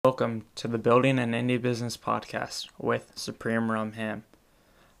Welcome to the Building an Indie Business Podcast with Supreme Rum Ham.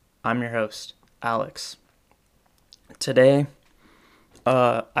 I'm your host, Alex. Today,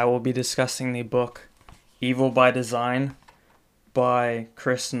 I will be discussing the book Evil by Design by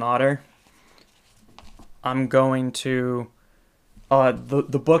Chris Notter. I'm going to...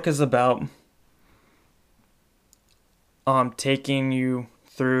 the book is about taking you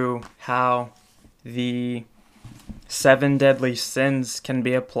through how the 7 deadly sins can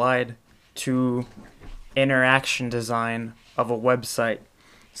be applied to interaction design of a website.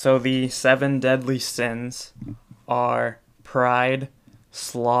 So the 7 deadly sins are pride,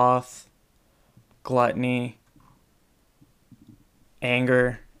 sloth, gluttony,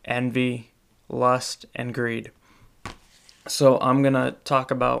 anger, envy, lust, and greed. So I'm going to talk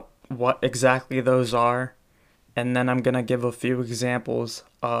about what exactly those are, and then I'm going to give a few examples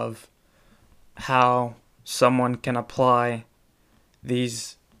of how someone can apply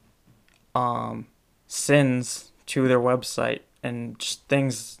these sins to their website, and just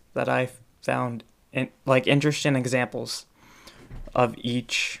things that I found interesting examples of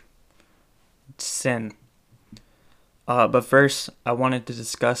each sin. But first, I wanted to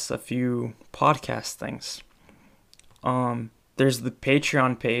discuss a few podcast things. There's the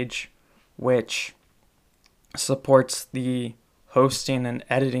Patreon page, which supports the hosting and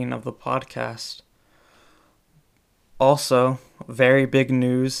editing of the podcast. Also, very big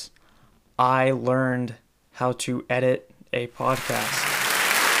news, I learned how to edit a podcast.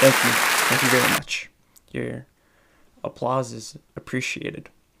 Thank you very much. Your applause is appreciated.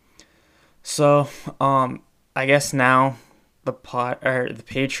 So, I guess now the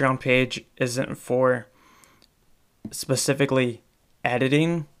Patreon page isn't for specifically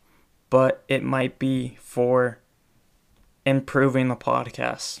editing, but it might be for improving the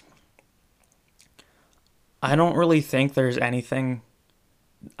podcast. I don't really think there's anything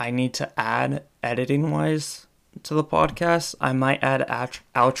I need to add editing-wise to the podcast. I might add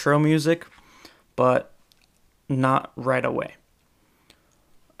outro music, but not right away.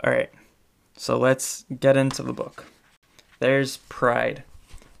 Alright, so let's get into the book. There's pride.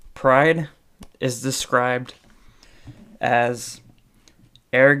 Pride is described as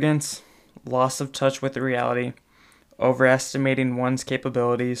arrogance, loss of touch with reality, overestimating one's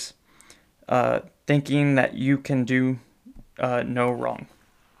capabilities, thinking that you can do no wrong.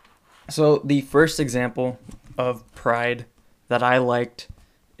 So the first example of pride that I liked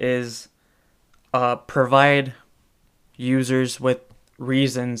is provide users with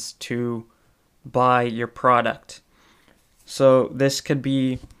reasons to buy your product. So this could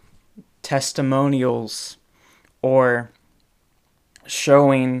be testimonials or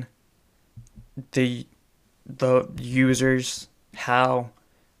showing the users how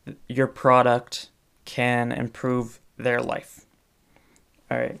your product can improve their life.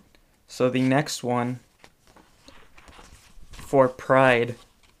 Alright, so the next one for pride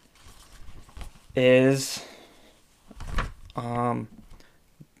is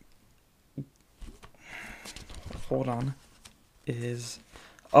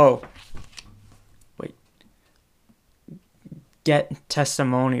get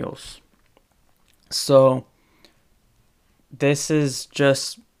testimonials. So this is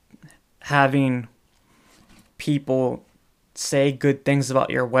just having people say good things about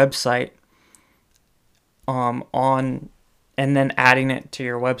your website and then adding it to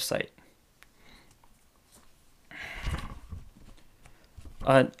your website.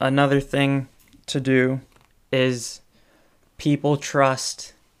 Another thing to do is people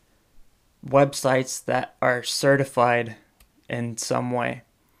trust websites that are certified in some way.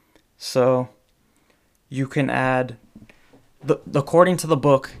 So you can add, according to the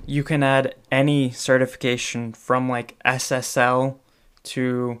book, you can add any certification from like SSL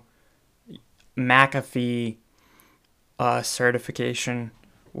to McAfee certification,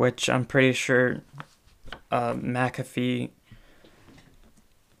 which I'm pretty sure McAfee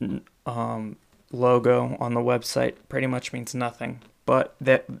logo on the website pretty much means nothing. But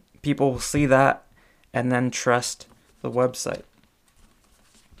that people will see that and then trust the website.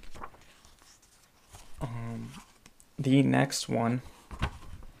 The next one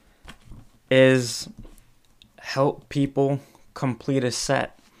is help people complete a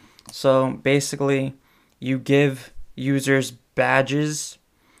set. So basically, you give users badges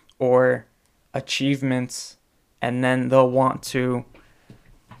or achievements, and then they'll want to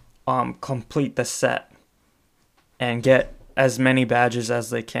complete the set and get as many badges as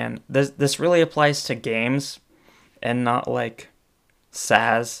they can. This really applies to games and not like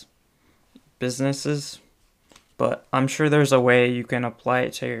SaaS businesses, but I'm sure there's a way you can apply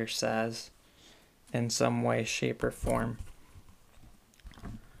it to your SaaS in some way, shape, or form.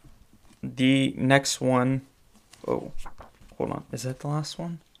 the next one, oh, hold on, is that the last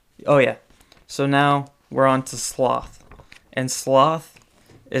one? Oh yeah. So now we're on to sloth. And sloth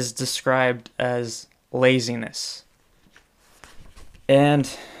is described as laziness. And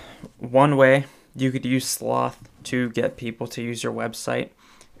one way you could use sloth to get people to use your website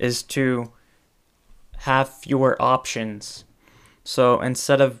is to have fewer options. So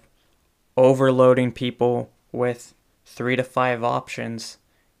instead of overloading people with 3 to 5 options,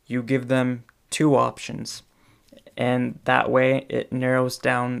 you give them 2 options. And that way it narrows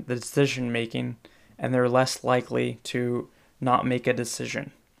down the decision making and they're less likely to not make a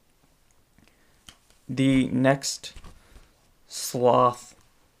decision. The next sloth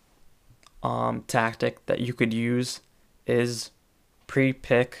tactic that you could use is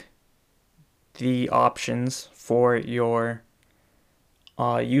pre-pick the options for your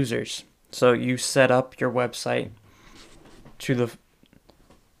users. So you set up your website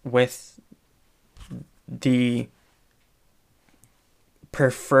with the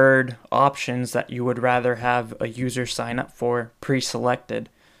preferred options that you would rather have a user sign up for pre-selected.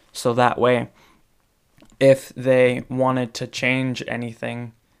 So that way, if they wanted to change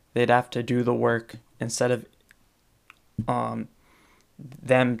anything, they'd have to do the work instead of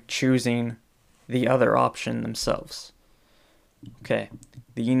them choosing the other option themselves. Okay,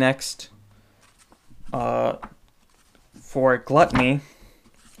 the next for gluttony,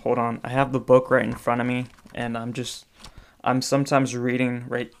 hold on, I have the book right in front of me and I'm sometimes reading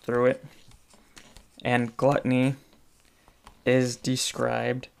right through it. And gluttony is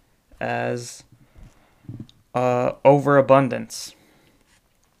described as overabundance.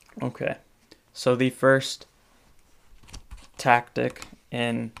 Okay, so the first tactic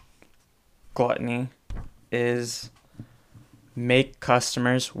in gluttony is make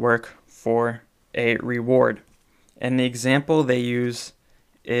customers work for a reward. And the example they use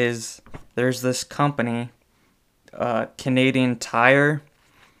is there's this company, Canadian Tire,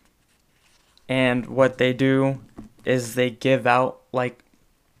 and what they do is they give out like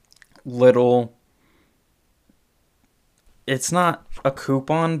little, it's not a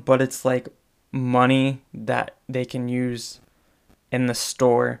coupon, but it's like money that they can use in the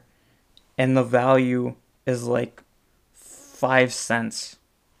store, and the value is like 5 cents.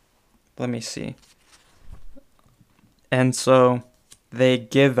 Let me see. And so they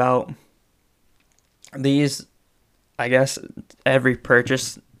give out these, I guess every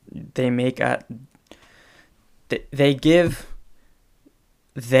purchase they make they give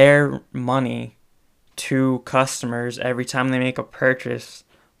their money to customers every time they make a purchase,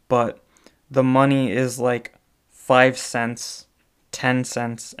 but the money is like 5 cents, 10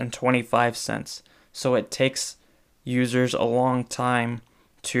 cents, and 25 cents. So it takes users a long time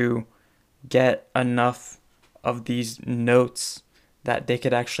to get enough of these notes that they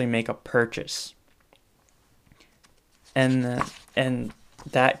could actually make a purchase. And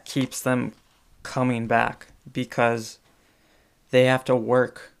that keeps them coming back because they have to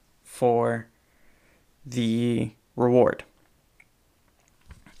work for the reward.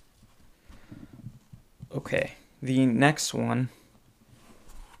 Okay, the next one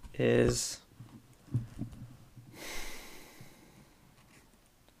is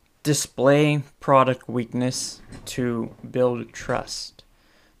display product weakness to build trust.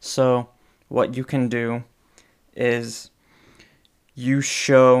 So what you can do is you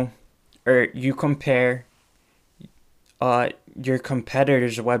compare your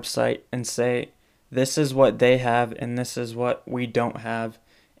competitor's website and say, this is what they have and this is what we don't have,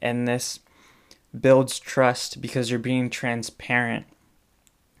 and this builds trust because you're being transparent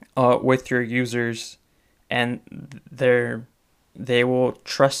with your users, and they will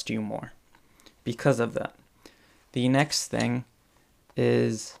trust you more because of that. The next thing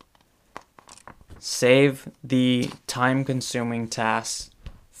is save the time-consuming tasks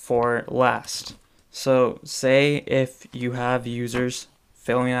for last. So say if you have users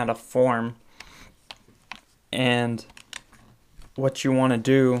filling out a form, and what you want to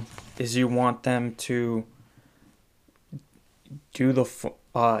do is you want them to do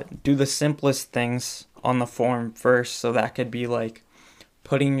the simplest things on the form first. So that could be like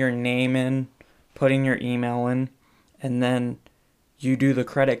putting your name in, putting your email in, and then you do the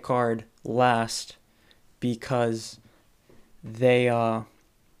credit card last because they've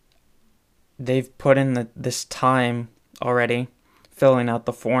put in this time already filling out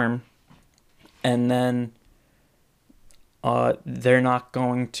the form, and then they're not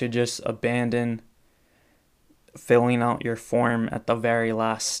going to just abandon filling out your form at the very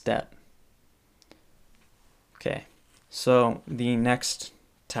last step. Okay, so the next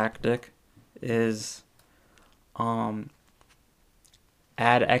tactic is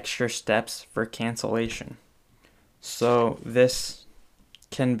add extra steps for cancellation. So this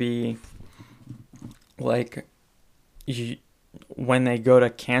can be like when they go to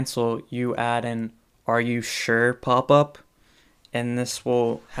cancel, you add an "Are you sure?" pop-up, and this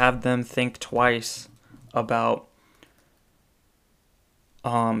will have them think twice about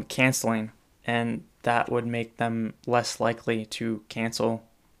canceling, and that would make them less likely to cancel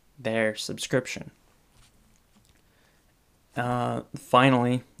their subscription.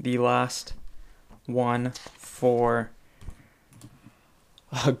 Finally, the last one for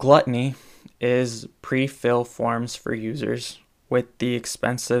gluttony is pre-fill forms for users with the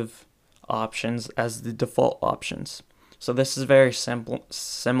expensive options as the default options. So this is very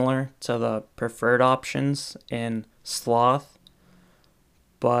similar to the preferred options in Sloth,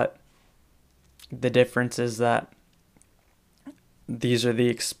 but the difference is that these are the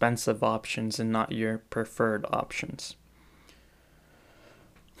expensive options and not your preferred options.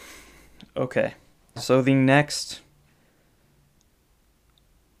 Okay, so the next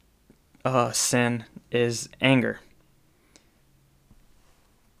sin is anger.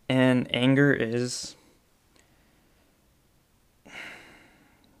 And anger is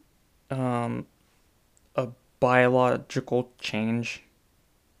a biological change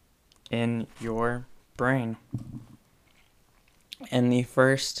in your brain. And the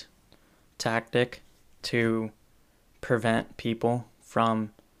first tactic to prevent people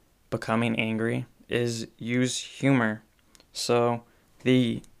from becoming angry is use humor. So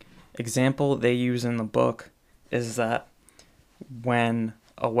the example they use in the book is that when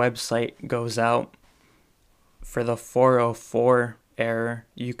a website goes out for the 404 error,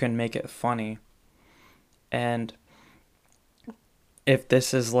 you can make it funny. And if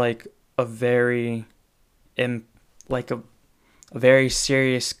this is like a very a very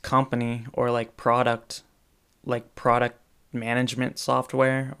serious company or like product management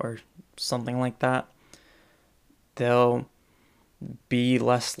software or something like that, they'll be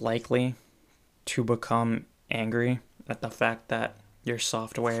less likely to become angry at the fact that your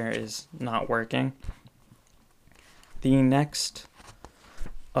software is not working. The next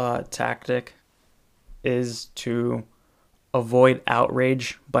tactic is to avoid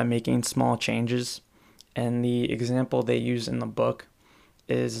outrage by making small changes. And the example they use in the book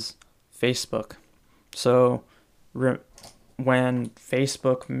is Facebook. So when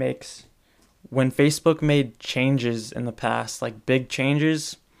Facebook made changes in the past, like big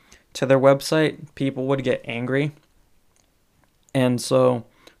changes to their website, people would get angry. And so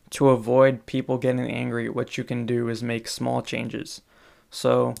to avoid people getting angry, what you can do is make small changes.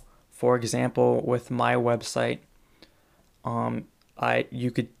 So for example, with my website, I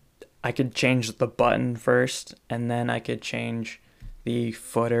could change the button first, and then I could change the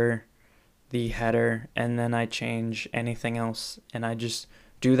footer, the header, and then I change anything else. And I just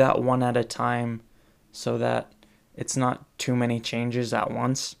do that one at a time so that it's not too many changes at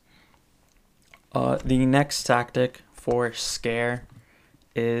once. The next tactic for scare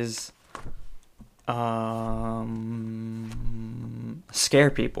is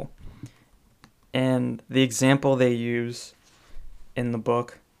scare people. And the example they use in the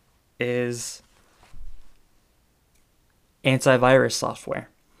book is antivirus software.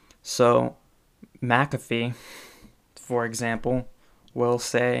 So McAfee, for example, will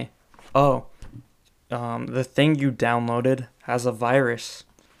say, oh, the thing you downloaded has a virus.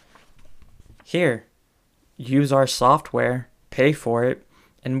 Here, use our software, pay for it,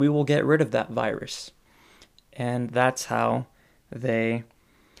 and we will get rid of that virus. And that's how they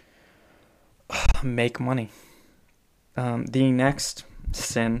make money. The next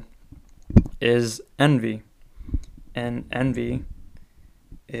sin is envy. And envy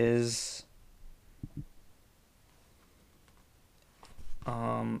is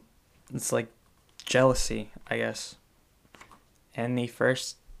it's like jealousy, I guess. And the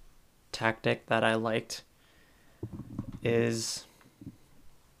first tactic that I liked is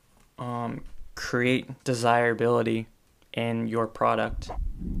create desirability in your product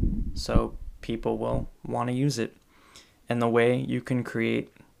so people will want to use it. And the way you can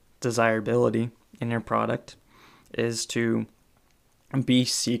create desirability in your product is to be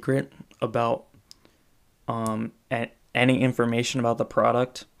secret about any information about the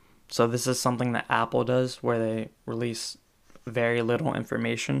product. So this is something that Apple does, where they release very little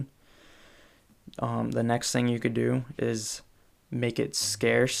information. The next thing you could do is make it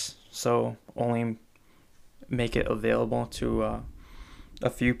scarce, so only make it available to a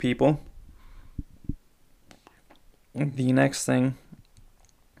few people. The next thing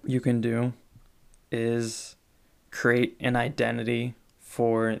you can do is create an identity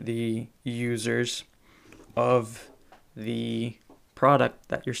for the users of the product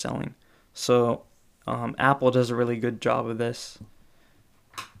that you're selling. So Apple does a really good job of this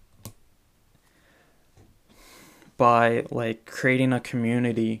by like creating a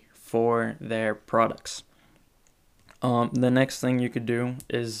community for their products. The next thing you could do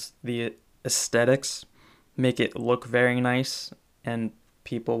is the aesthetics. Make it look very nice and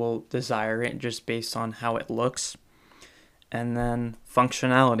people will desire it just based on how it looks. And then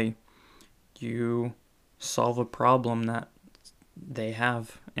functionality. You solve a problem that they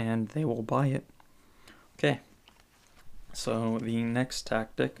have and they will buy it. Okay. So the next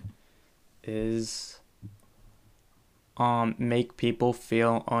tactic is make people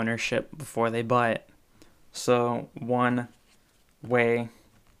feel ownership before they buy it. So one way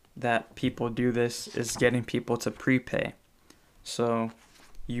that people do this is getting people to prepay. So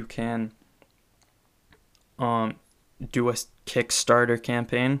you can do a Kickstarter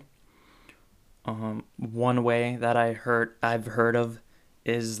campaign. One way that I've heard of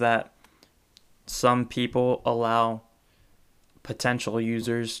is that some people allow potential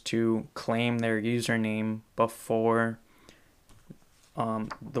users to claim their username before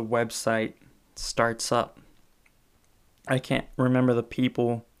the website starts up. I can't remember the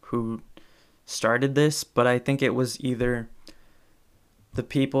people who started this, but I think it was either the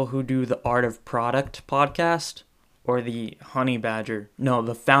people who do the Art of Product podcast or the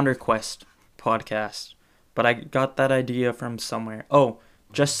the Founder Quest podcast. But I got that idea from somewhere. Oh,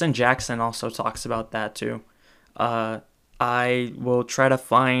 Justin Jackson also talks about that too. I will try to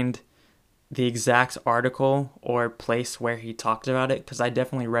find the exact article or place where he talked about it because I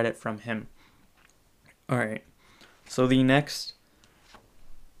definitely read it from him. All right. So the next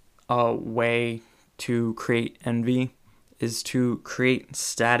way to create envy is to create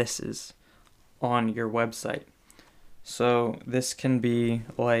statuses on your website. So this can be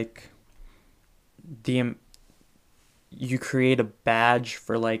like you create a badge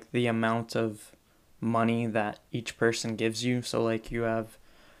for like the amount of money that each person gives you. So like you have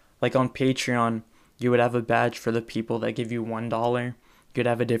like on Patreon, you would have a badge for the people that give you $1. You could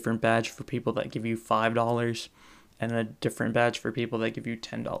have a different badge for people that give you $5 and a different badge for people that give you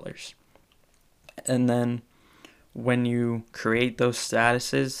 $10. And then when you create those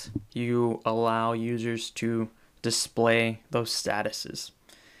statuses, you allow users to display those statuses.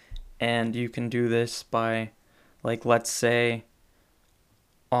 And you can do this by, like, let's say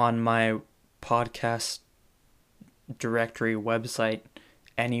on my podcast directory website,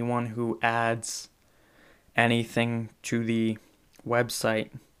 anyone who adds anything to the website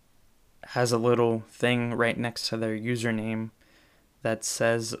has a little thing right next to their username that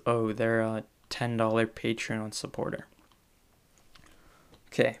says, oh, they're a $10 Patreon supporter.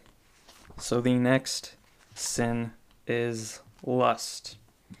 Okay, so the next sin is lust.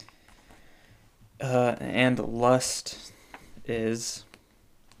 And lust is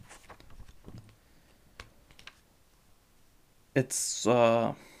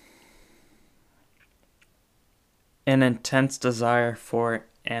an intense desire for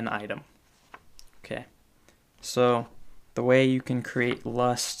an item. Okay, so the way you can create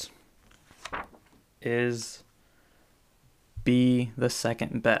lust is be the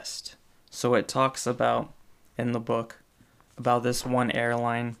second best. So it talks about in the book about this one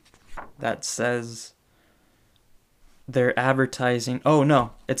airline that says they're advertising. Oh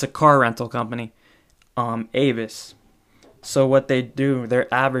no, it's a car rental company, Avis. So what they do,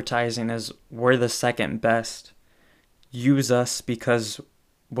 their advertising is we're the second best. Use us because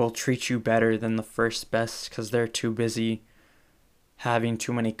we'll treat you better than the first best because they're too busy having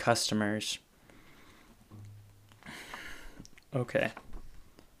too many customers. Okay.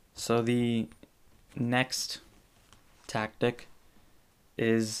 So the next tactic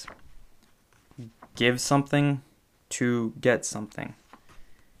is give something to get something.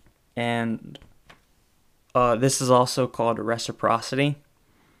 And this is also called reciprocity.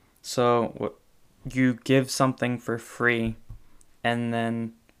 So you give something for free and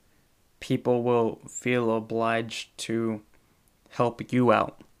then people will feel obliged to help you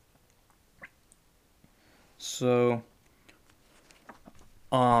out. So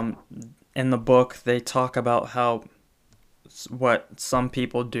in the book they talk about how what some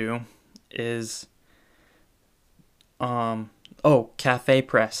people do is Cafe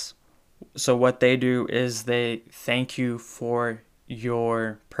Press. So what they do is they thank you for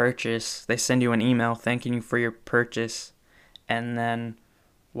your purchase. They send you an email thanking you for your purchase, and then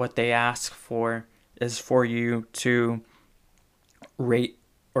what they ask for is for you to rate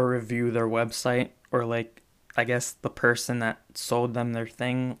or review their website, or like I guess the person that sold them their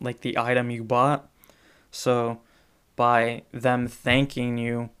thing, like the item you bought. So by them thanking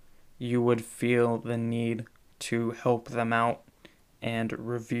you, you would feel the need to help them out and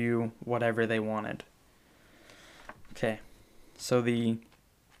review whatever they wanted. Okay, so the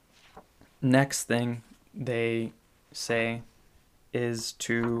next thing they say is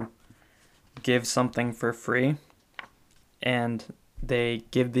to give something for free, and they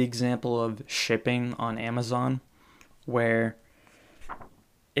give the example of shipping on Amazon, where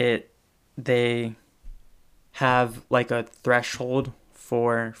they have like a threshold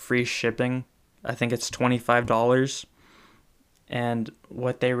for free shipping. I think it's $25. And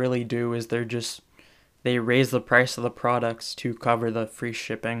what they really do is they raise the price of the products to cover the free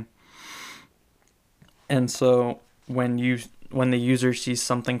shipping. And so when the user sees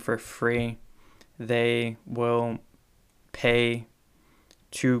something for free, they will pay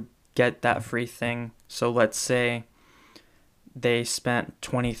to get that free thing. So let's say they spent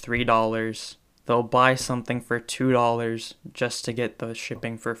 $23. They'll buy something for $2 just to get the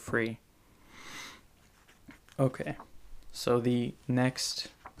shipping for free. Okay, so the next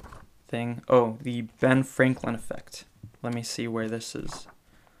thing, the Ben Franklin effect. Let me see where this is.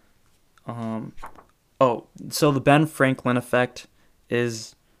 So the Ben Franklin effect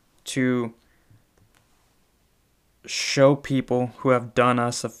is to show people who have done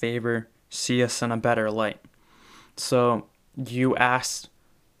us a favor, see us in a better light. So you asked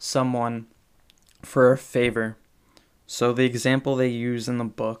someone for a favor. So the example they use in the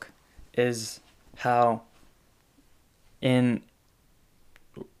book is how in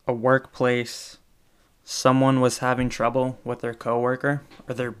a workplace, someone was having trouble with their coworker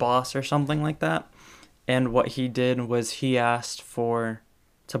or their boss or something like that. And what he did was he asked to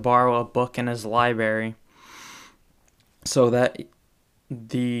borrow a book in his library so that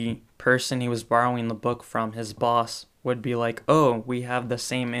the person he was borrowing the book from, his boss, would be like, oh, we have the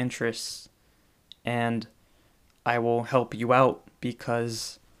same interests and I will help you out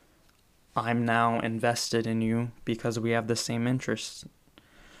because I'm now invested in you because we have the same interests.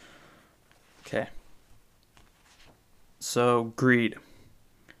 Okay. So, greed.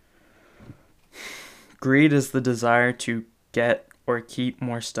 Greed is the desire to get or keep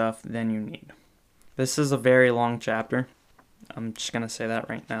more stuff than you need. This is a very long chapter. I'm just going to say that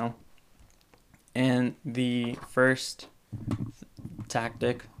right now. And the first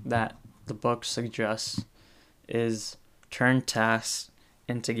tactic that the book suggests is turn tasks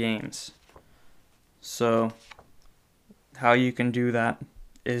into games. So, how you can do that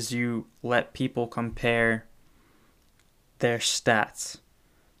is you let people compare their stats.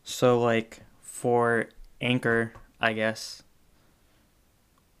 So, like, for Anchor, I guess,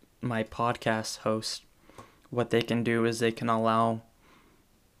 my podcast host, what they can do is they can allow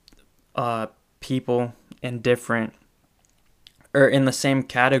people in the same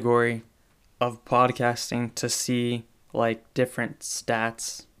category of podcasting to see like different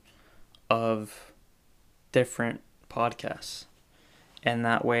stats of different podcasts, and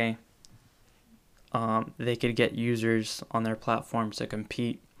that way they could get users on their platform to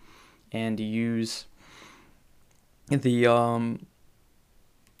compete and use the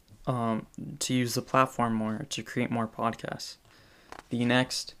platform more to create more podcasts. The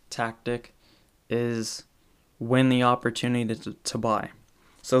next tactic is win the opportunity to buy.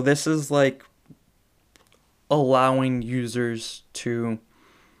 So this is like allowing users to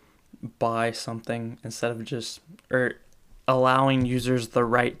buy something or allowing users the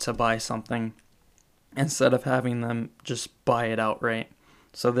right to buy something instead of having them just buy it outright.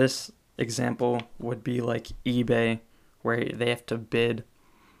 So this example would be like eBay, where they have to bid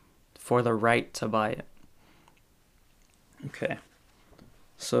for the right to buy it. Okay.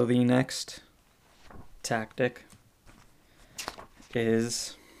 So the next tactic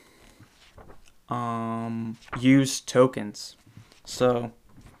is use tokens. So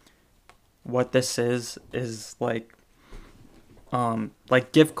what this is like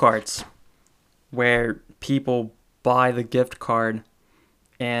gift cards, where people buy the gift card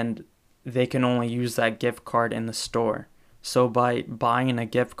and they can only use that gift card in the store. So by buying a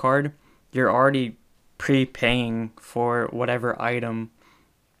gift card, you're already prepaying for whatever item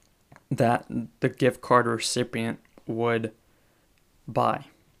that the gift card recipient would buy.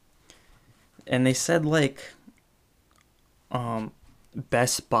 And they said like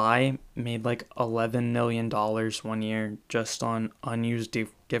Best Buy made like $11 million one year just on unused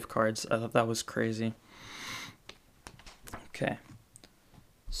gift cards. I thought that was crazy. Okay.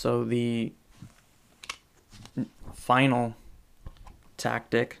 So the final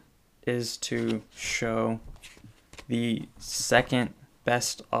tactic is to show the second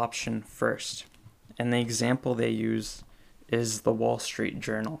best option first. And the example they use is the Wall Street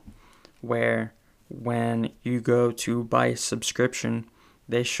Journal, where when you go to buy a subscription,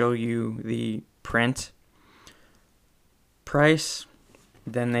 they show you the print price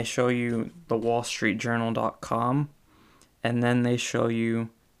then they show you the wallstreetjournal.com, and then they show you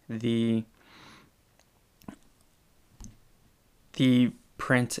the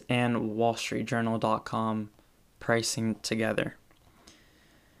print and wallstreetjournal.com pricing together.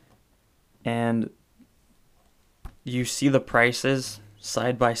 And you see the prices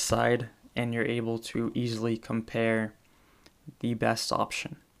side by side, and you're able to easily compare the best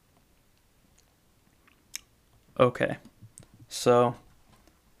option. Okay, so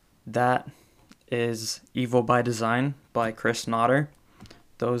that is Evil by Design by Chris Notter.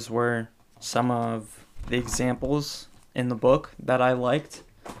 Those were some of the examples in the book that I liked.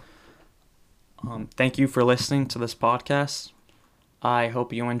 Thank you for listening to this podcast. I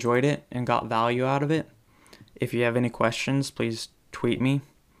hope you enjoyed it and got value out of it. If you have any questions, please tweet me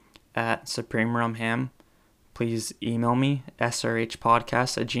at Supreme Rum Ham. Please email me,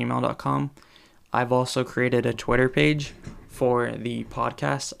 srhpodcast@gmail.com. I've also created a Twitter page for the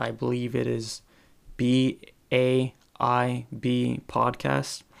podcast. I believe it is BAIB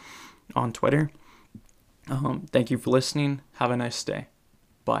Podcast on Twitter. Thank you for listening. Have a nice day.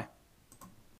 Bye.